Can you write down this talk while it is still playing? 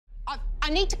I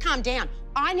need to calm down.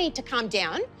 I need to calm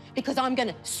down because I'm going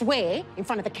to swear in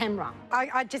front of the camera.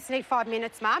 I just need 5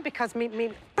 minutes, Ma, because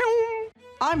me...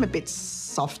 I'm a bit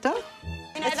softer.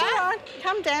 You know It's all right.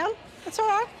 Calm down. It's all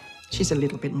right. She's a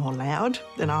little bit more loud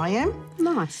than I am.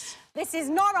 Nice. This is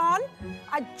not on.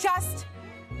 I just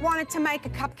wanted to make a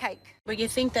cupcake. But you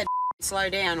think that slow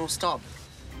down or stop?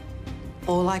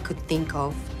 All I could think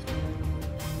of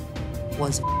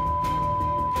was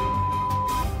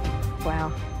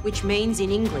Wow. which means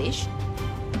in English,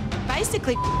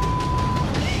 basically...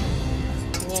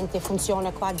 Niente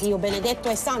funziona qua, Dio benedetto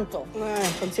e santo. No,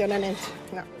 funciona niente.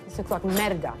 No. This looks like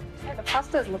merda. Yeah, the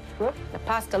pasta looks good. The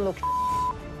pasta looks...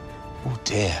 Oh,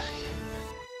 dear.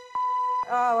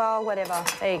 Oh, well, whatever.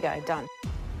 There you go, done.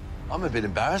 I'm a bit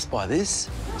embarrassed by this.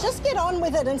 Just get on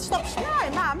with it and stop.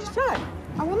 No, Mum, no.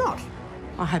 I will not.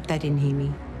 I hope they didn't hear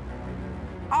me.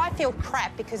 I feel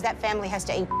crap because that family has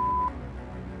to eat.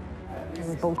 This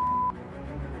is bull.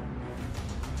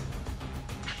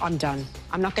 I'm done.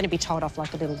 I'm not going to be told off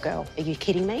like a little girl. Are you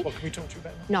kidding me? What can we talk to you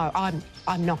about? No,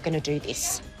 I'm not going to do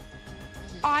this.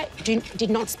 I did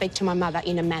not speak to my mother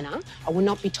in a manner. I will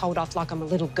not be told off like I'm a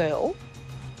little girl.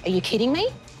 Are you kidding me?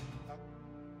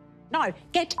 No,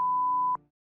 get